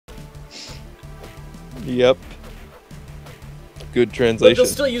Yep. Good But translation. they'll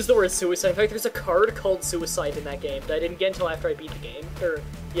still use the word suicide. In fact, there's a card called Suicide in that game that I didn't get until after I beat the game.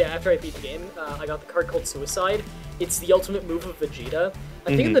 After I beat the game, I got the card called Suicide. It's the ultimate move of Vegeta.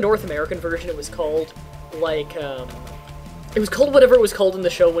 I think in the North American version it was called, like, it was called whatever it was called in the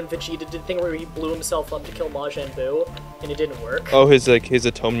show when Vegeta did the thing where he blew himself up to kill Majin Buu, and it didn't work. Oh, his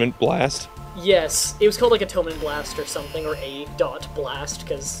atonement blast? Yes, it was called like Atonement Blast or something, or A. Blast,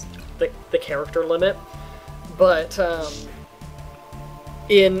 because the character limit. But,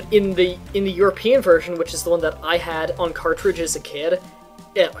 in the European version, which is the one that I had on cartridge as a kid,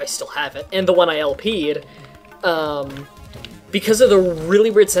 yeah, I still have it, and the one I LP'd, because of the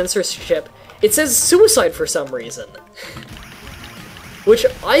really weird censorship, it says suicide for some reason. Which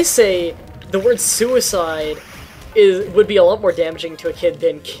I say the word suicide would be a lot more damaging to a kid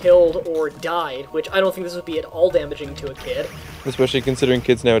than killed or died, which I don't think this would be at all damaging to a kid. Especially considering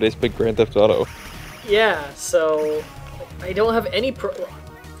kids nowadays play Grand Theft Auto. Yeah, so I don't have any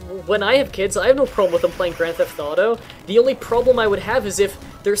when I have kids, I have no problem with them playing Grand Theft Auto. The only problem I would have is if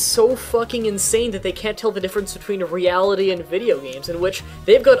they're so fucking insane that they can't tell the difference between reality and video games, in which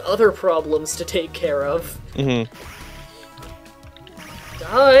they've got other problems to take care of.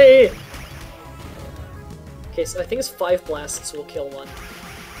 Die! Okay, so I think it's 5 blasts will kill one.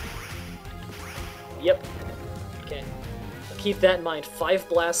 Yep. Okay. Keep that in mind. 5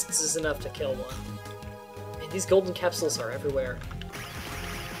 blasts is enough to kill one. Man, these golden capsules are everywhere.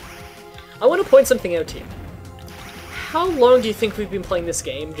 I want to point something out to you. How long do you think we've been playing this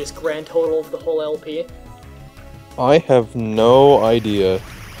game, just grand total of the whole LP? I have no idea.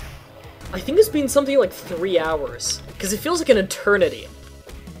 I think it's been something like 3 hours, because it feels like an eternity.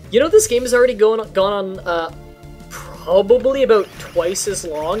 You know, this game has already gone on probably about twice as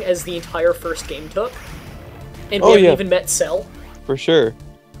long as the entire first game took. And we haven't even met Cell. For sure.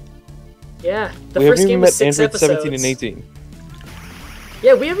 Yeah, the first game was 6 Android episodes. 17 and 18.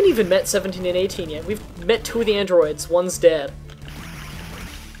 Yeah, we haven't even met 17 and 18 yet. We've met 2 of the androids. One's dead.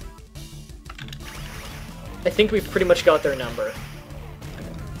 I think we've pretty much got their number.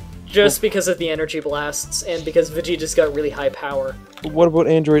 Just because of the energy blasts, and because Vegeta's got really high power. But what about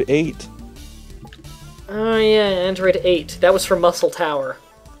Android 8? Oh yeah, Android 8. That was from Muscle Tower.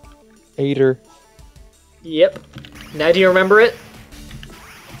 8er. Yep. Now do you remember it?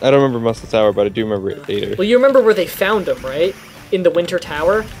 I don't remember Muscle Tower, but I do remember 8er. Well, you remember where they found him, right? In the Winter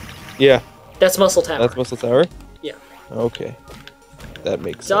Tower? Yeah. That's Muscle Tower. That's Muscle Tower? Yeah. Okay. That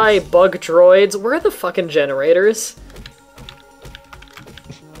makes sense. Die, bug droids. Where are the fucking generators?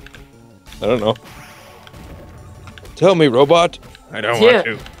 I don't know. Tell me, robot. I don't want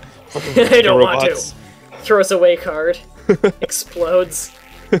to. I don't want to. Throws away card. Explodes.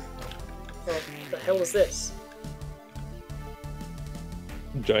 What the hell is this?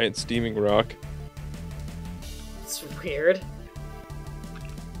 Giant steaming rock. It's weird.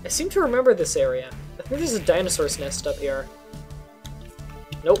 I seem to remember this area. I think there's a dinosaur's nest up here.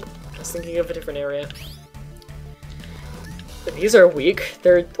 Nope. I was thinking of a different area. But these are weak.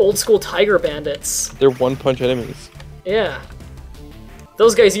 They're old-school tiger bandits. They're one-punch enemies. Yeah.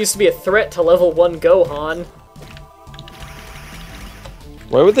 Those guys used to be a threat to level 1 Gohan.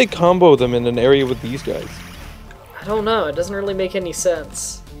 Why would they combo them in an area with these guys? I don't know. It doesn't really make any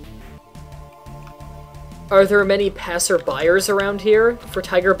sense. Are there many passer-buyers around here for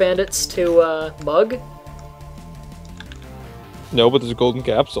tiger bandits to mug? No, but there's a golden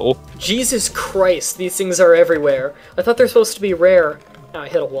capsule. Jesus Christ, these things are everywhere. I thought they're supposed to be rare. Oh, I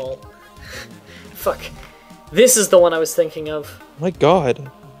hit a wall. Fuck. This is the one I was thinking of. My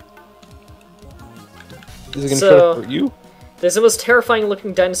god. Is it gonna try to hurt you? There's the most terrifying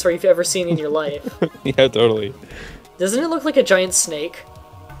looking dinosaur you've ever seen in your life. Yeah, totally. Doesn't it look like a giant snake?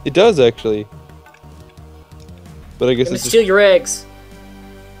 It does, actually. But I guess Let me it's steal your eggs.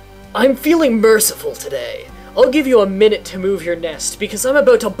 I'm feeling merciful today. I'll give you a minute to move your nest, because I'm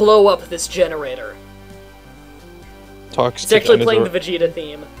about to blow up this generator. Talks It's actually playing the Vegeta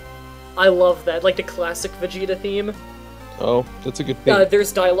theme. I love that, like the classic Vegeta theme. Oh, that's a good thing.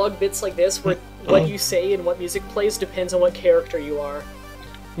 There's dialogue bits like this, where what you say and what music plays depends on what character you are.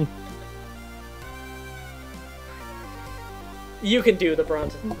 You can do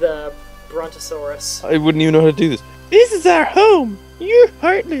the Brontosaurus. I wouldn't even know how to do this. This is our home! You're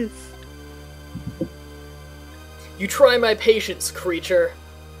heartless! You try my patience, creature.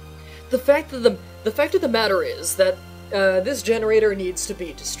 The fact of the matter is that this generator needs to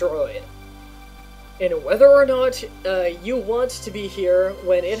be destroyed. And whether or not you want to be here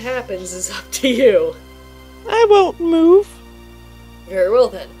when it happens is up to you. I won't move. Very well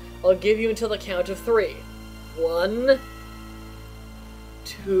then. I'll give you until the count of 3. 1,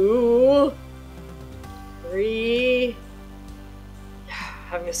 2, 3.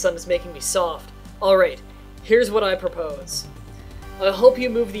 Having a son is making me soft. Alright, here's what I propose. I'll help you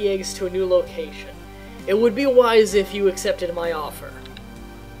move the eggs to a new location. It would be wise if you accepted my offer.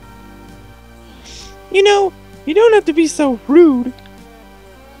 You know, you don't have to be so rude.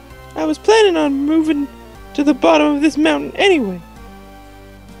 I was planning on moving to the bottom of this mountain anyway.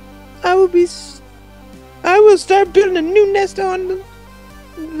 I will start building a new nest on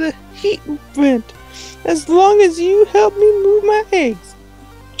the heat vent as long as you help me move my eggs.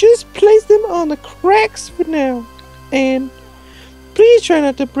 Just place them on the cracks for now, and please try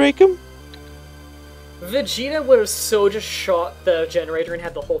not to break them. Vegeta would have so just shot the generator and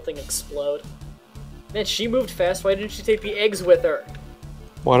had the whole thing explode. Man, she moved fast. Why didn't she take the eggs with her?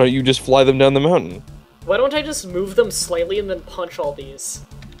 Why don't you just fly them down the mountain? Why don't I just move them slightly and then punch all these?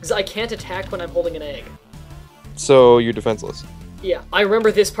 Because I can't attack when I'm holding an egg. So you're defenseless. Yeah, I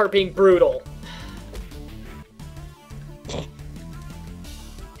remember this part being brutal.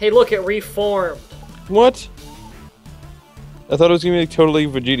 Hey, look, it reformed. What? I thought it was gonna be like totally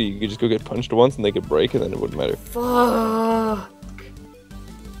Vegeta. You could just go get punched once and they could break and then it wouldn't matter. Fuck.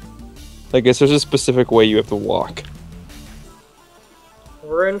 I guess there's a specific way you have to walk.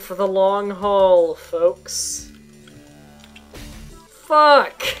 We're in for the long haul, folks.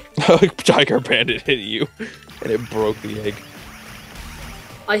 Fuck! Tiger Bandit hit you, and it broke the egg.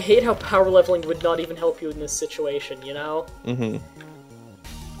 I hate how power leveling would not even help you in this situation, you know? Mm-hmm.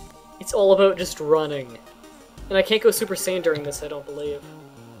 It's all about just running. And I can't go Super Saiyan during this, I don't believe.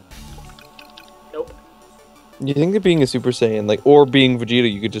 Nope. You think that being a Super Saiyan, like, or being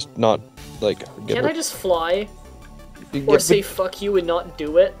Vegeta, you could just not, like, get Can't hurt? I just fly? Yeah, Or say fuck you and not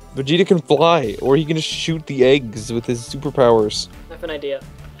do it? Vegeta can fly, or he can just shoot the eggs with his superpowers. I have an idea.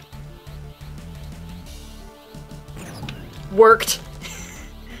 Worked!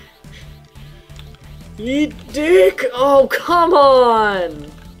 Eat dick! Oh, come on!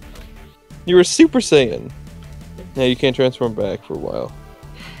 You're a Super Saiyan. Now you can't transform back for a while.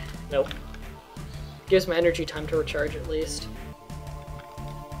 Nope. Gives my energy time to recharge at least.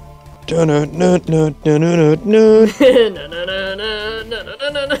 Dun dun dun dun dun dun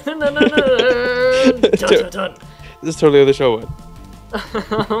dun. This is totally how the show went.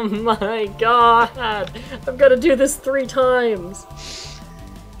 Oh my god! I've got to do this 3 times!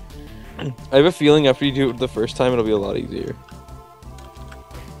 I have a feeling after you do it the first time, it'll be a lot easier.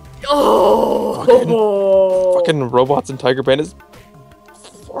 Oh! Fucking robots and Tiger Bandits.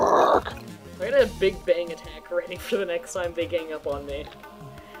 Fuck! I got a big bang attack ready for the next time they gang up on me.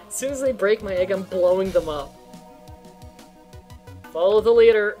 As soon as they break my egg, I'm blowing them up. Follow the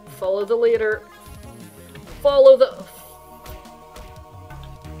leader. Follow the leader. Follow the...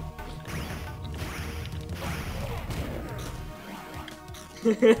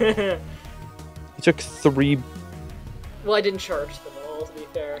 He took 3... Well, I didn't charge them all, to be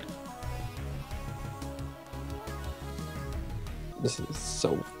fair. This is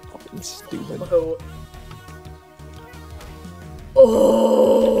so fucking stupid. Oh.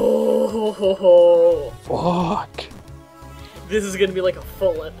 Oh. Fuck. This is gonna be like a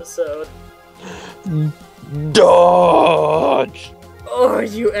full episode. Dodge! Oh,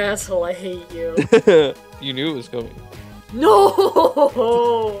 you asshole, I hate you. You knew it was coming.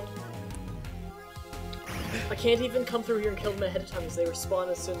 No! I can't even come through here and kill them ahead of time because they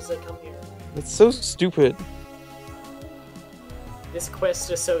respawn as soon as they come here. It's so stupid. This quest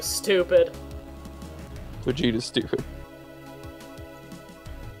is so stupid. Vegeta's stupid.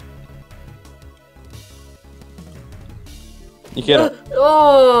 You can't.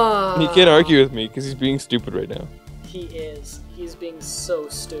 Oh! He can't argue with me because he's being stupid right now. He is. He's being so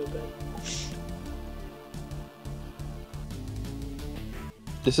stupid.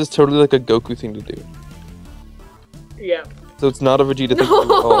 This is totally like a Goku thing to do. Yeah. So it's not a Vegeta thing to do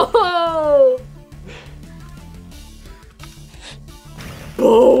at all. No!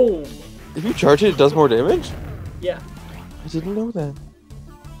 Boom! If you charge it, it does more damage? Yeah. I didn't know that.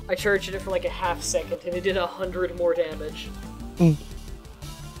 I charged it for like a half second and it did 100 more damage.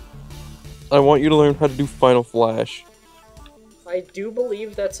 I want you to learn how to do Final Flash. I do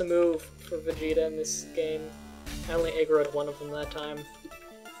believe that's a move for Vegeta in this game. I only aggroed one of them that time.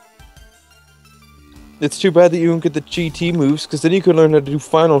 It's too bad that you don't get the GT moves, because then you could learn how to do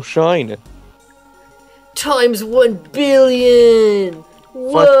Final Shine. Times 1 billion!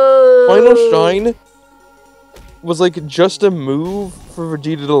 Whoa! Final Shine was like just a move for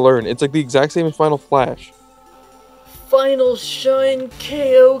Vegeta to learn. It's like the exact same as Final Flash. Final Shine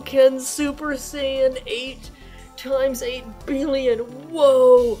Kaioken Super Saiyan 8 times 8 billion!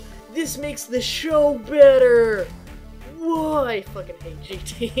 Whoa! This makes the show better! Whoa! I fucking hate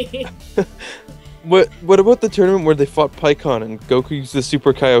GT. What about the tournament where they fought Pikkon and Goku used the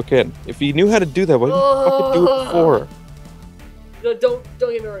Super Kaioken? If he knew how to do that, why didn't he fucking do it before? No, don't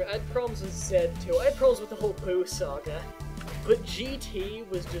get me wrong. I had problems with Zed too. I had problems with the whole Boo saga, but GT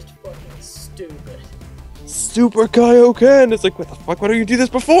was just fucking stupid. Super Kaioken! It's like, what the fuck? Why don't you do this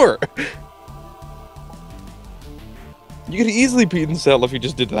before? You could easily beat Cell if you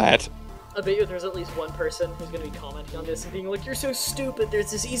just did that. I bet you there's at least one person who's gonna be commenting on this and being like, "You're so stupid.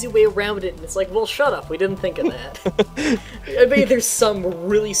 There's this easy way around it," and it's like, well, shut up. We didn't think of that. I bet you there's some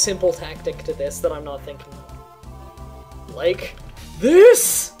really simple tactic to this that I'm not thinking of. Like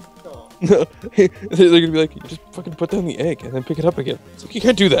this. Oh. No, they're gonna be like, you just fucking put down the egg and then pick it up again. It's like, you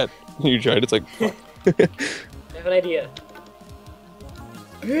can't do that. And you try it, it's like, fuck. I have an idea.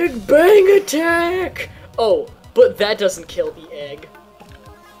 Big Bang Attack! Oh, but that doesn't kill the egg.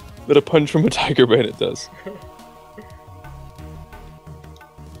 But a punch from a Tiger Bandit does.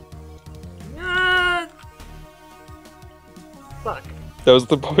 Fuck. That was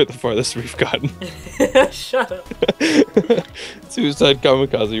probably the farthest we've gotten. Shut up. Suicide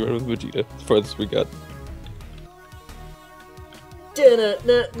Kamikaze run with Vegeta. The farthest we got.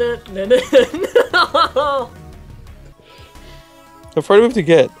 How far do we have to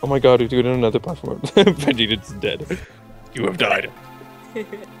get? Oh my god, we have to go to another platform. Vegeta's dead. You have died.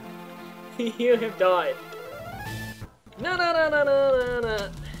 You have died. No.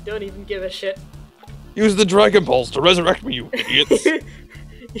 Don't even give a shit. Use the Dragon Balls to resurrect me, you idiots.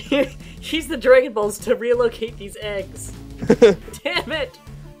 Use the Dragon Balls to relocate these eggs. Damn it!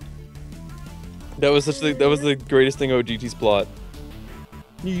 That was the greatest thing about GT's plot.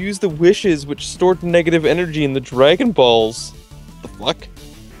 You use the wishes which stored negative energy in the Dragon Balls. The fuck?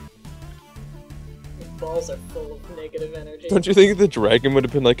 The balls are full of negative energy. Don't you think the dragon would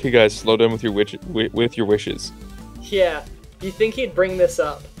have been like, "Hey guys, slow down with your wishes"? Yeah. You think he'd bring this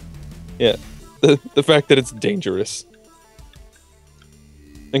up? Yeah. The fact that it's dangerous.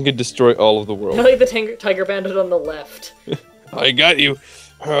 And can destroy all of the world. I like the Tiger Bandit on the left. I got you.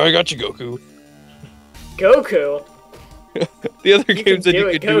 I got you, Goku. Goku? The other game said you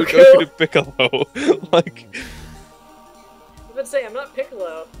could do Goku. Goku to Piccolo. Like... I would say I'm not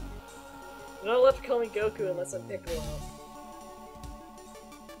Piccolo. You're not allowed to call me Goku unless I'm Piccolo.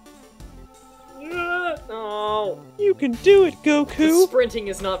 No! You can do it, Goku! The sprinting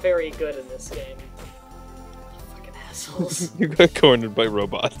is not very good in this game. You fucking assholes. You got cornered by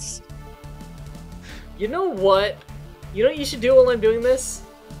robots. You know what? You know what you should do while I'm doing this?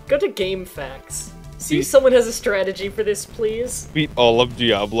 Go to Game Facts. See if someone has a strategy for this, please. Beat all of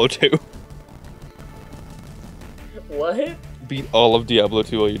Diablo 2. What? Beat all of Diablo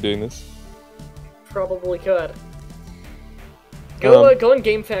 2 while you're doing this. Probably could. Go on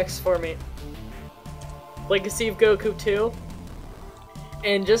Game Facts for me. Legacy of Goku 2.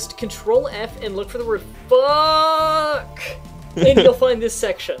 And just Control F and look for the word FUCK! And you'll find this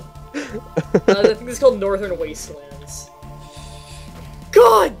section. I think this is called Northern Wastelands.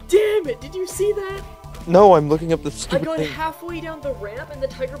 God damn it! Did you see that? No, I'm looking up the stupid I'm going thing. halfway down the ramp and the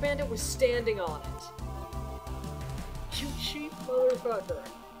Tiger Bandit was standing on it. You cheap motherfucker.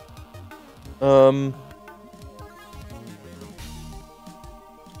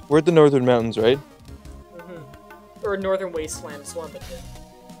 We're at the Northern Mountains, right? Mm-hmm. Or Northern Wastelands, one of the two.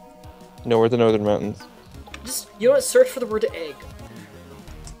 No, we're at the Northern Mountains. Just, you know what, search for the word egg.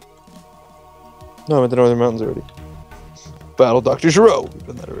 No, I'm at the Northern Mountains already. Battle Dr. Gero! We've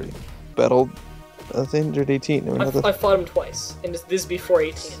done that already. Battle... 118. No, I fought him twice, and this is before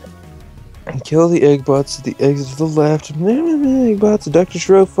 18. And kill the egg bots at the exit to the left. Egg bots, Dr.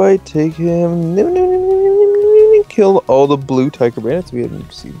 Gero fight, take him. Kill all the blue Tiger Bandits. We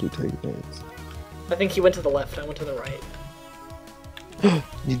haven't seen blue Tiger Bandits. I think he went to the left, I went to the right.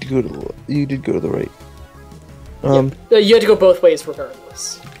 You did go to the right. You had to go both ways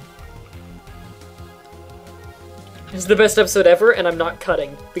regardless. This is the best episode ever, and I'm not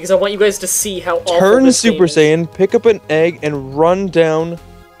cutting, because I want you guys to see how awful Turn this Super game is. Saiyan, pick up an egg, and run down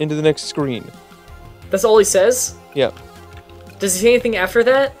into the next screen. That's all he says? Yeah. Does he say anything after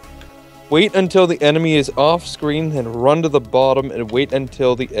that? Wait until the enemy is off screen, then run to the bottom, and wait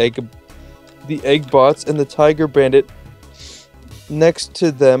until the egg bots and the Tiger Bandit next to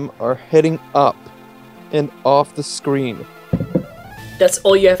them are heading up and off the screen. That's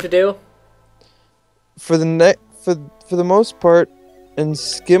all you have to do? For the most part, and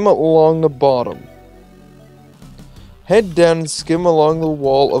skim along the bottom. Head down and skim along the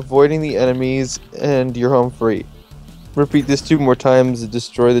wall, avoiding the enemies, and you're home free. Repeat this 2 more times to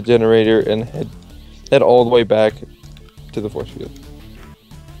destroy the generator and head all the way back to the force field.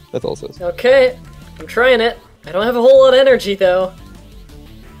 That's all it says. Okay, I'm trying it. I don't have a whole lot of energy, though.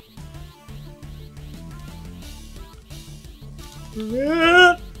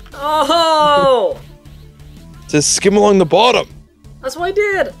 Oh! It says skim along the bottom. That's what I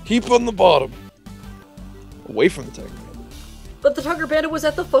did! Keep on the bottom. Away from the tiger. But the Tiger Bandit was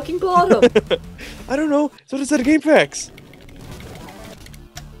at the fucking bottom! I don't know. That's what it said in Game Facts.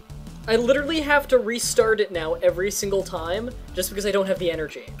 I literally have to restart it now every single time, just because I don't have the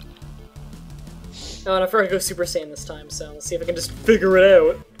energy. Oh, and I forgot to go Super Saiyan this time, so let's see if I can just figure it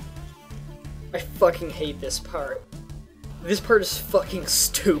out. I fucking hate this part. This part is fucking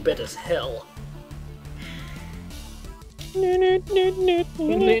stupid as hell.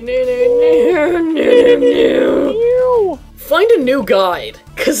 Find a new guide,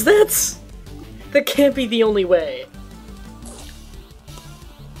 cause that can't be the only way.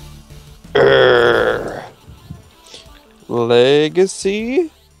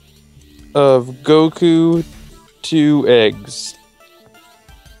 Legacy of Goku II eggs.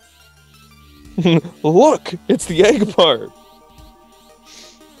 Look, it's the egg part.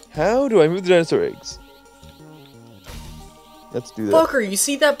 How do I move the dinosaur eggs? Let's do that. Fucker, you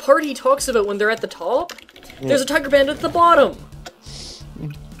see that part he talks about when they're at the top? Yeah. There's a Tiger Bandit at the bottom!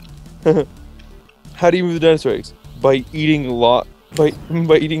 How do you move the dinosaur eggs? By eating by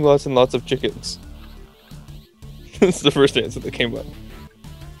eating lots and lots of chickens. That's the first answer that came up.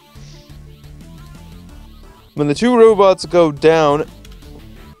 When the two robots go down,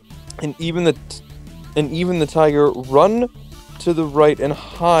 and even the tiger, run to the right and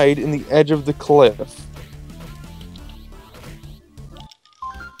hide in the edge of the cliff.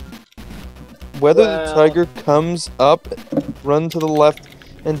 Whether the tiger comes up, run to the left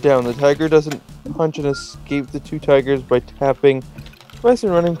and down. The tiger doesn't punch and escape the two tigers by tapping twice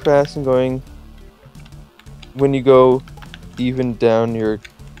and running fast and going. When you go even down your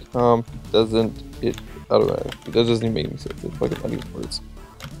doesn't it automatic. That doesn't even make any sense. It's fucking not even words.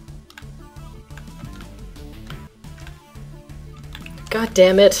 God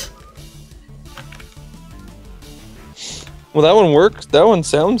damn it. Well, that one works. That one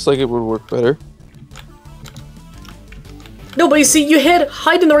sounds like it would work better. No, but you see, you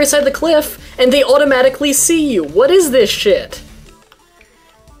hide in the right side of the cliff, and they automatically see you. What is this shit?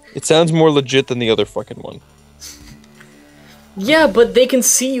 It sounds more legit than the other fucking one. Yeah, but they can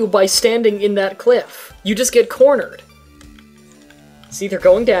see you by standing in that cliff. You just get cornered. See, they're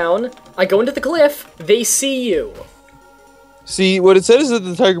going down. I go into the cliff. They see you. See, what it said is that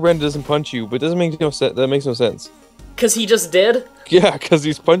the Tiger Bandit doesn't punch you, but it doesn't make no sense. That makes no sense. Cause he just did? Yeah, cause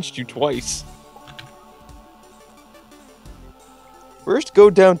he's punched you twice. First, go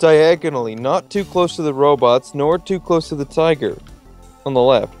down diagonally, not too close to the robots, nor too close to the tiger. On the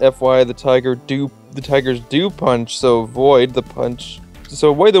left, FYI, the tigers do punch, so avoid the punch. So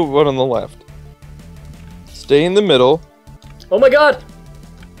avoid the one on the left. Stay in the middle. Oh my god!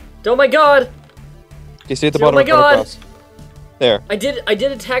 Oh my god! Okay, stay at the bottom. Oh my god! There. I did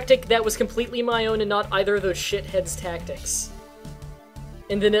a tactic that was completely my own and not either of those shitheads' tactics.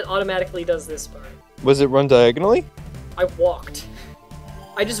 And then it automatically does this part. Was it run diagonally? I walked.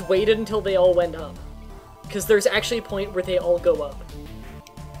 I just waited until they all went up. Because there's actually a point where they all go up.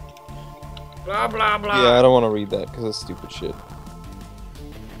 Blah blah blah. Yeah, I don't want to read that because that's stupid shit.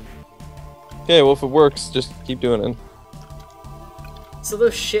 Okay, well if it works, just keep doing it. So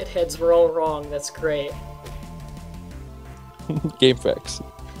those shitheads were all wrong, that's great. Game Facts.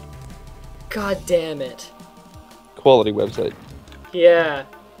 God damn it. Quality website. Yeah.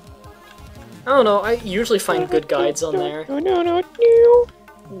 I don't know, I usually find good guides on there.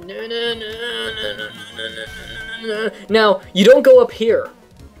 Now, you don't go up here.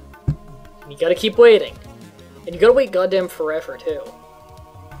 You gotta keep waiting. And you gotta wait goddamn forever, too.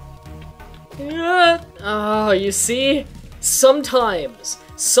 Oh, you see? Sometimes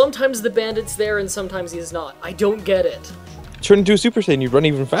the bandit's there and sometimes he's not. I don't get it. Turn into a Super Saiyan, you'd run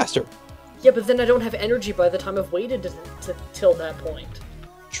even faster. Yeah, but then I don't have energy by the time I've waited till that point.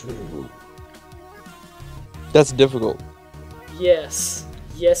 True. That's difficult. Yes.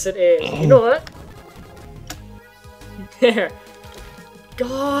 Yes, it is. You know what? There.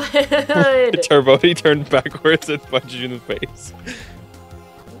 God! Turbo, he turned backwards and punched you in the face.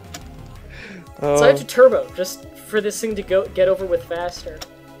 So I have to turbo, just for this thing to get over with faster.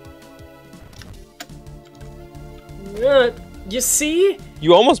 You see?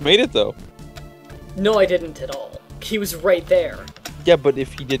 You almost made it, though. No, I didn't at all. He was right there. Yeah, but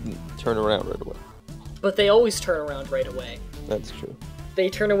if he didn't turn around right away. But they always turn around right away. That's true. They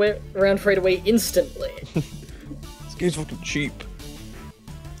turn around right away instantly. This game's fucking cheap.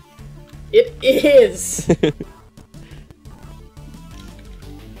 It is!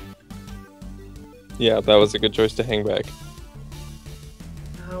 Yeah, that was a good choice to hang back.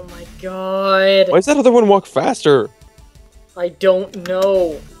 Oh my god. Why does that other one walk faster? I don't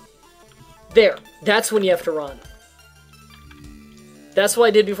know. There. That's when you have to run. That's what I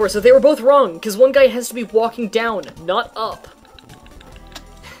did before. So they were both wrong, because one guy has to be walking down, not up.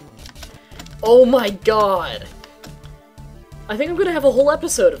 Oh my god. I think I'm gonna have a whole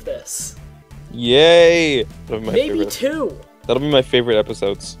episode of this. Yay! Maybe two. That'll be my favorite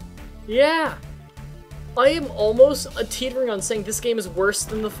episodes. Yeah. I am almost teetering on saying this game is worse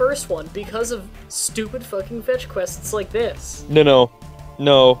than the first one because of stupid fucking fetch quests like this. No.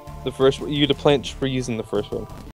 The first one, you get a plant for using the first one.